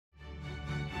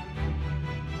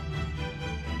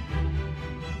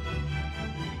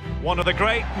One of the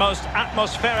great, most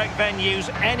atmospheric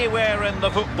venues anywhere in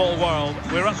the football world.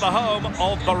 We're at the home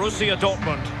of Borussia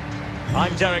Dortmund.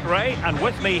 I'm Derek Ray, and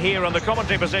with me here on the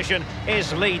commentary position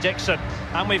is Lee Dixon.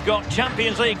 And we've got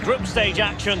Champions League group stage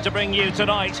action to bring you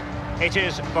tonight. It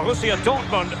is Borussia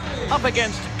Dortmund up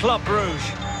against Club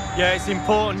Brugge. Yeah, it's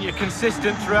important you're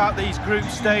consistent throughout these group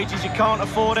stages. You can't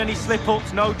afford any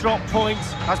slip-ups, no drop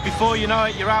points, as before you know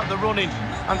it, you're out the running.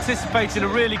 Anticipating a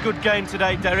really good game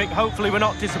today, Derek. Hopefully we're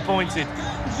not disappointed.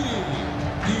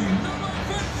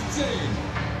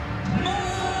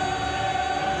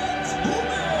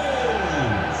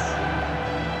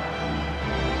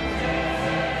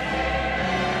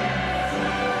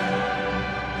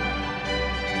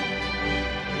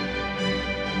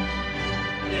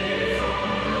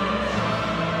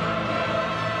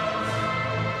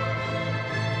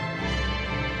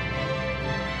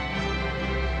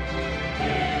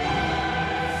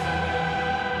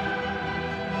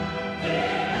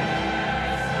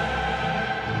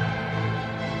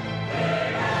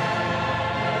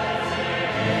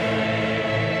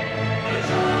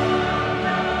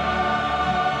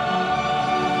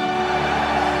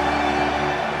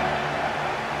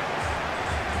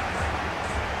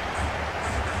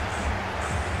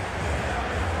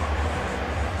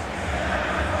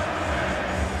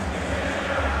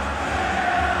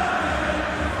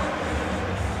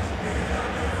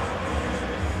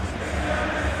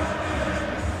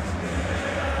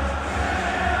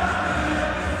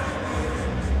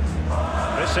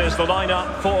 This is the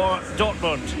lineup for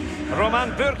Dortmund.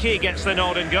 Roman Bürki gets the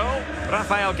nod in goal.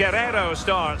 Rafael Guerreiro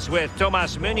starts with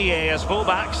Thomas Meunier as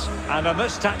fullbacks. And on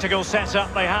this tactical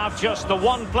setup, they have just the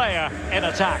one player in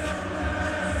attack.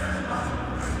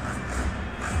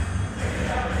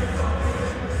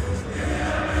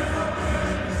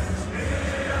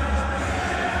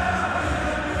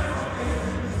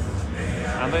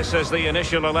 And this is the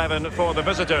initial 11 for the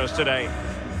visitors today.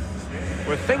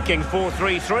 We're thinking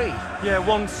 4-3-3. Yeah,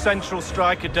 one central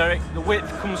striker, Derek. The width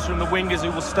comes from the wingers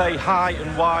who will stay high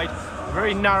and wide. A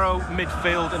very narrow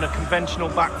midfield and a conventional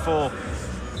back four.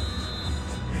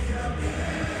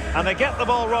 And they get the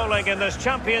ball rolling in this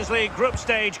Champions League group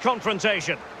stage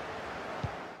confrontation.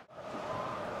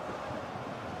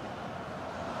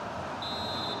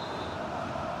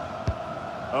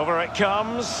 Over it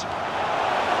comes.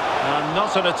 And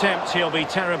not an attempt he'll be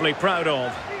terribly proud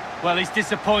of. Well, he's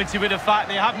disappointed with the fact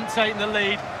they haven't taken the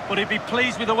lead, but he'd be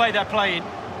pleased with the way they're playing.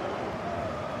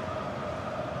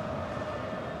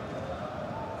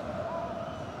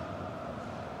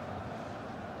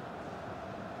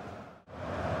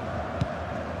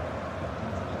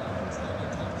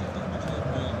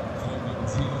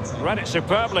 Read it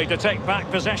superbly to take back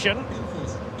possession. And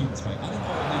the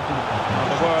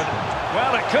word,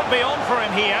 well, it could be on for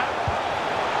him here.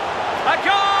 A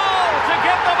goal to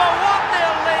give them a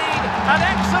 1-0 lead. An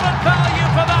excellent value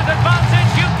for that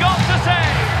advantage, you've got to say.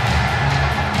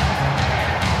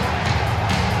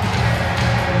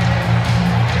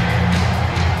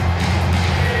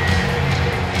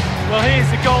 Well, here's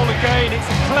the goal again. It's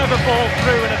a clever ball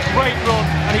through and a great run,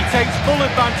 and he takes full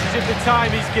advantage of the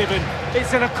time he's given.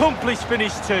 It's an accomplished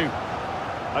finish too.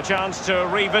 A chance to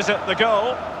revisit the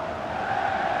goal.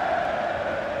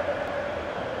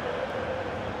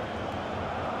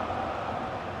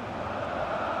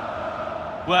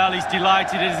 Well, he's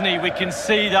delighted, isn't he? We can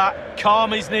see that.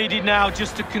 Calm is needed now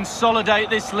just to consolidate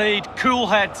this lead. Cool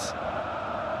heads.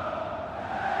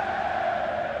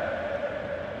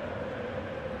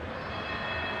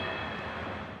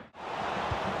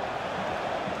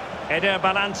 Eder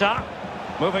Balanta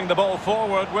moving the ball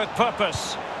forward with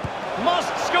purpose.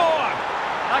 Must score!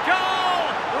 A goal!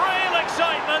 Real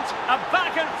excitement! A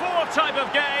back-and-forth type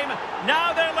of game.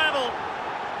 Now they're level.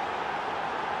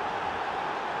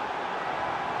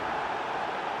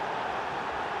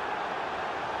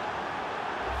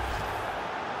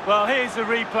 Well, here's the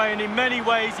replay, and in many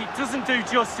ways it doesn't do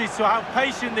justice to how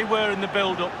patient they were in the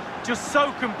build-up. Just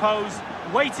so composed,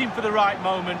 waiting for the right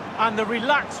moment, and the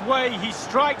relaxed way he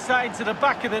strikes that into the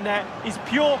back of the net is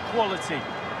pure quality.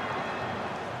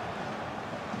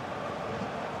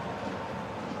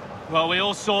 Well, we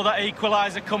all saw that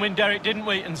equaliser coming, Derek, didn't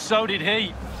we? And so did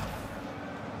he.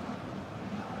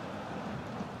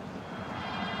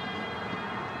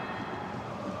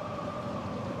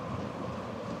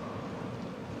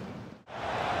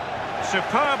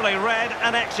 Superbly read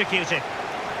and executed.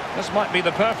 This might be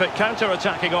the perfect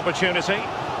counter-attacking opportunity.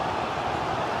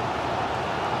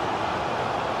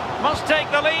 Must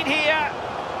take the lead here.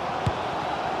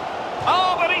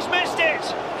 Oh, but he's missed it.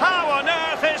 How on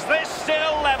earth is this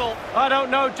still level? I don't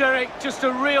know, Derek. Just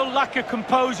a real lack of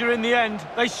composure in the end.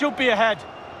 They should be ahead.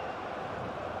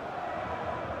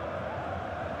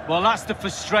 Well, that's the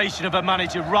frustration of a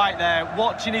manager right there,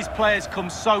 watching his players come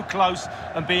so close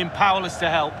and being powerless to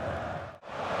help.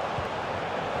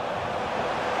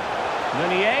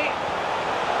 Meunier.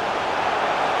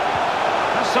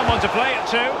 Has someone to play it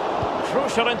to.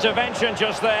 Crucial intervention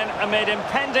just then amid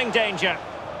impending danger.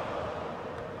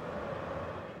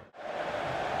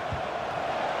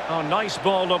 Oh, nice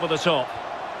ball over the top.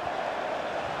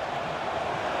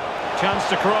 Chance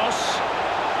to cross.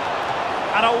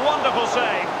 And a wonderful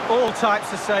save. All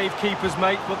types of save keepers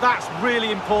make, but that's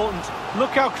really important.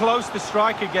 Look how close the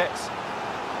striker gets.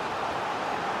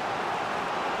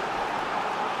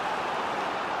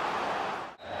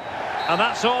 And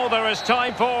that's all there is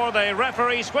time for. The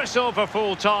referee's whistle for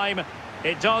full time.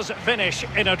 It does finish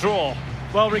in a draw.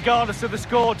 Well, regardless of the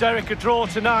score, Derek, a draw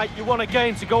tonight, you want a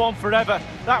game to go on forever.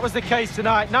 That was the case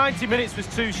tonight. 90 minutes was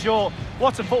too short.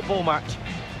 What a football match.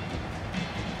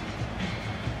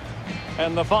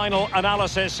 In the final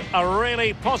analysis, a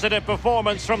really positive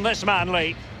performance from this man,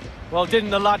 Lee. Well,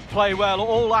 didn't the lad play well?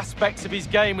 All aspects of his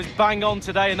game was bang on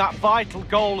today, and that vital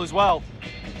goal as well.